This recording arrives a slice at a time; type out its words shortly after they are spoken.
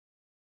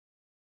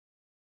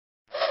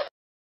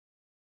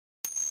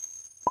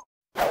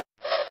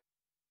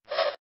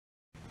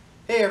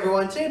Hey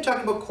everyone, today I'm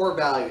talking about core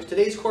values.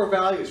 Today's core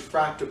value is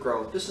fractal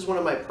growth. This is one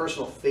of my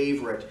personal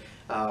favorite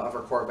of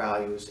our core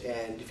values,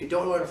 and if you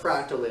don't know what a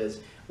fractal is,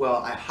 well,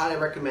 I highly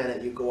recommend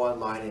that you go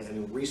online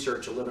and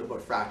research a little bit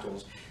about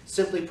fractals.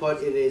 Simply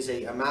put, it is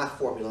a math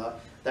formula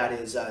that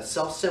is a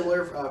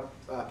self-similar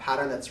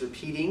pattern that's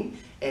repeating,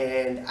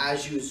 and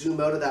as you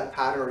zoom out of that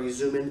pattern or you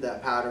zoom into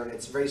that pattern,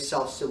 it's very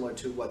self-similar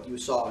to what you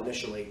saw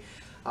initially.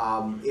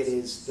 It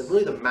is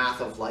really the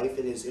math of life.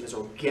 It is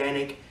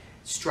organic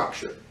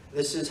structure.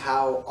 This is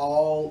how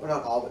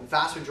not all, but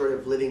vast majority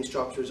of living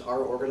structures are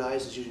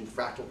organized, is using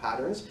fractal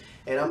patterns.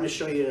 And I'm going to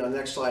show you on the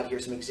next slide here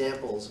some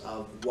examples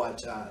of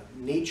what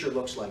nature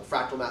looks like,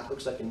 fractal math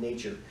looks like in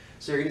nature.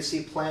 So you're going to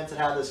see plants that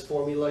have this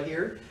formula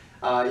here.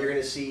 You're going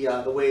to see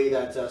the way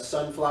that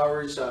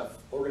sunflowers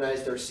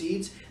organize their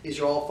seeds. These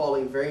are all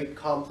following very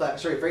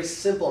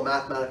simple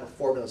mathematical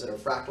formulas that are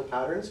fractal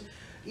patterns.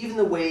 Even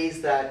the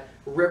ways that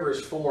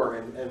rivers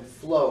form and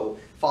flow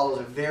follows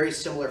a very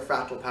similar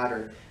fractal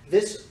pattern.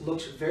 This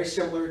looks very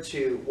similar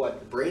to what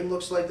the brain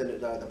looks like, the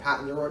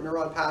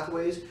neuron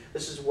pathways.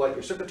 This is what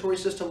your circulatory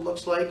system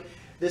looks like.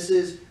 This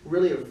is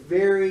really a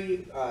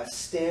very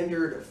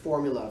standard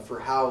formula for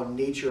how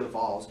nature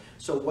evolves.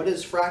 So what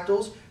is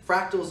fractals?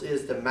 Fractals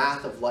is the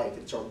math of life.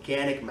 It's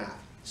organic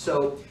math.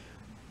 So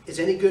is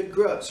any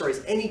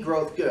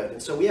growth good?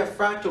 And so we have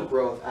fractal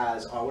growth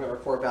as one of our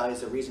core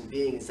values. The reason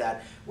being is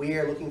that we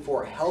are looking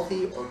for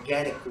healthy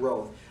organic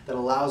growth that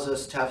allows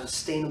us to have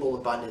sustainable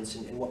abundance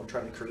in what we're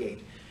trying to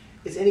create.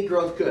 Is any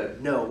growth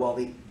good? No. Well,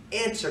 the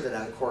answer to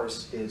that, of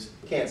course, is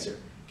cancer.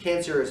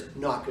 Cancer is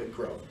not good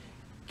growth.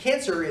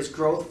 Cancer is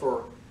growth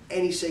for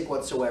any sake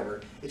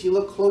whatsoever. If you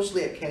look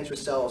closely at cancer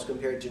cells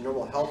compared to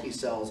normal healthy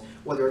cells,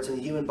 whether it's in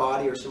the human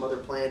body or some other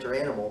plant or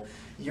animal,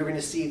 you're going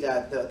to see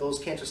that those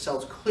cancer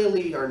cells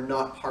clearly are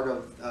not part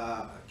of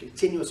a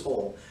continuous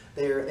whole.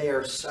 They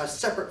are a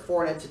separate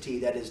foreign entity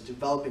that is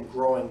developing,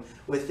 growing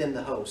within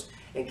the host.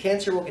 And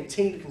cancer will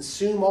continue to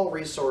consume all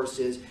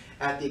resources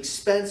at the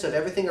expense of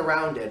everything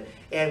around it,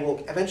 and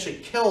will eventually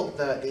kill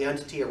the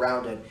entity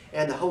around it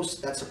and the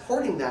host that's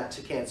supporting that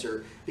to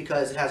cancer,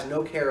 because it has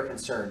no care or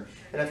concern.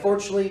 And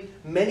unfortunately,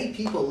 many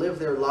people live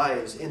their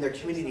lives in their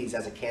communities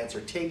as a cancer,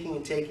 taking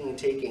and taking and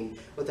taking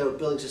without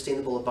building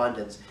sustainable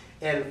abundance.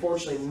 And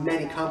unfortunately,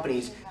 many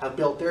companies have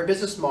built their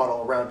business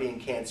model around being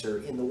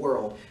cancer in the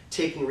world,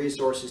 taking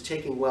resources,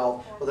 taking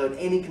wealth, without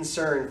any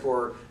concern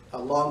for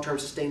long-term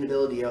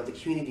sustainability of the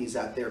communities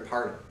that they're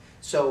part of.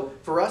 So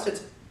for us,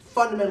 it's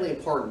fundamentally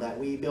important that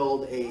we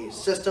build a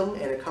system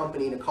and a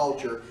company and a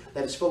culture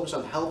that is focused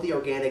on healthy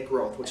organic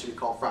growth, which we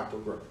call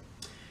fractal growth.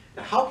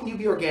 Now, how can you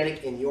be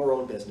organic in your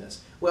own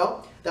business?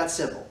 Well, that's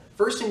simple.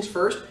 First things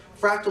first,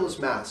 fractal is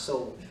math.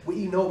 So what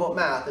you know about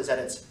math is that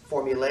it's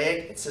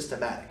formulaic, it's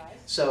systematic.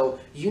 So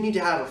you need to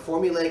have a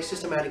formulaic,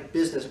 systematic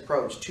business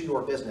approach to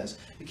your business.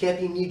 You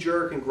can't be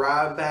knee-jerk and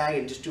grab bag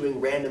and just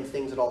doing random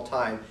things at all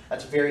time.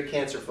 That's very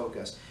cancer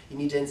focused. You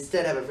need to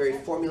instead have a very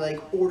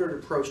formulaic,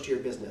 ordered approach to your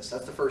business.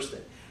 That's the first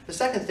thing. The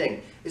second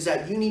thing is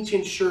that you need to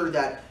ensure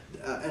that,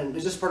 and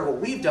this is part of what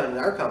we've done in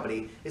our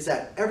company, is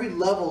that every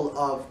level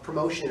of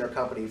promotion in our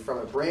company, from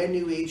a brand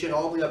new agent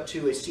all the way up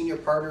to a senior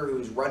partner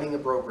who's running a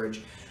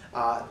brokerage,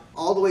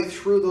 all the way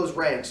through those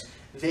ranks,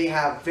 they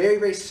have very,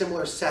 very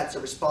similar sets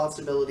of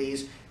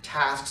responsibilities,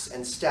 tasks,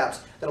 and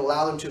steps that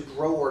allow them to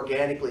grow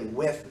organically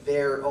with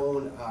their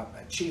own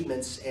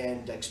achievements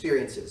and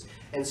experiences.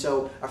 And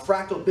so a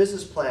fractal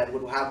business plan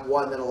would have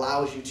one that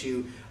allows you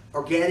to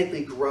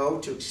organically grow,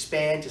 to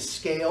expand, to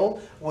scale,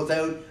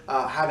 without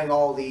having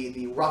all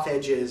the rough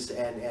edges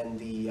and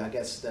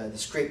the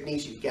scraped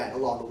knees you get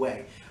along the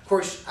way. Of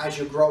course, as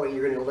you're growing,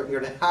 you're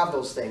going to have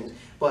those things,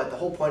 but the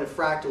whole point of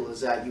fractal is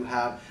that you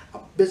have a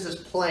business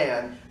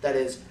plan that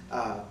is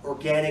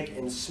organic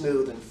and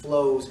smooth and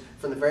flows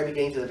from the very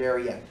beginning to the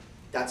very end.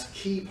 That's a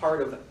key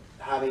part of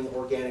having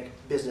organic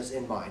business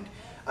in mind.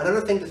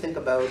 Another thing to think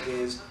about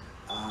is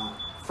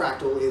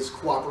fractal is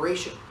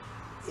cooperation.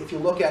 If you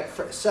look at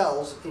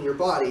cells in your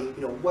body,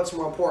 what's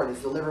more important?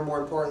 Is the liver more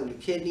important than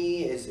the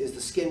kidney? Is the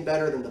skin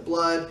better than the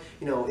blood?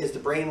 Is the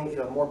brain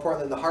more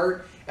important than the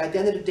heart? At the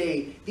end of the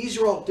day, these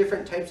are all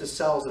different types of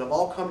cells that have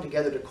all come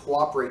together to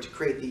cooperate to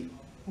create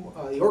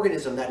the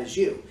organism that is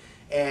you.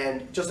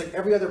 And just like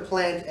every other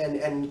plant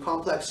and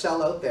complex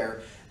cell out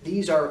there,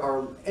 these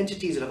are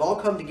entities that have all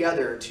come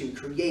together to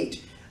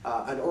create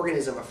an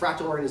organism, a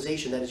fractal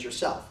organization that is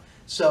yourself.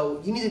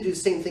 So you need to do the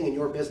same thing in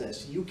your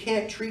business. You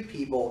can't treat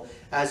people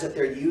as if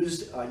they're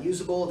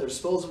usable, they're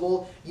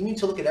disposable. You need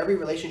to look at every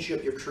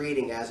relationship you're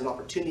creating as an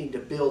opportunity to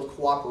build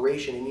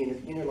cooperation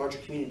in your larger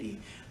community.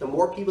 The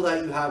more people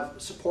that you have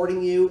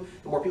supporting you,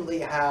 the more people that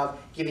you have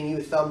giving you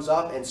a thumbs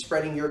up and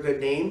spreading your good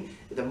name,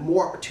 the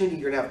more opportunity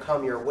you're going to have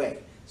come your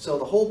way. So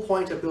the whole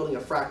point of building a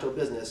fractal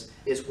business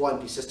is,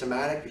 one, be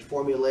systematic, be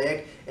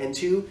formulaic, and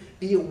two,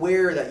 be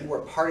aware that you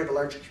are part of a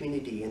larger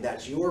community, and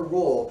that's your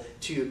role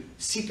to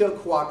seek out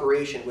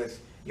cooperation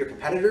with your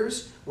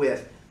competitors,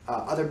 with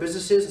other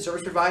businesses and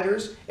service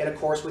providers, and of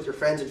course with your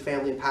friends and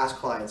family and past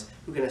clients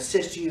who can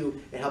assist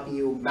you in helping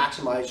you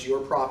maximize your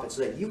profits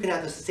so that you can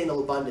have the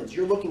sustainable abundance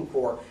you're looking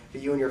for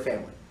you and your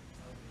family.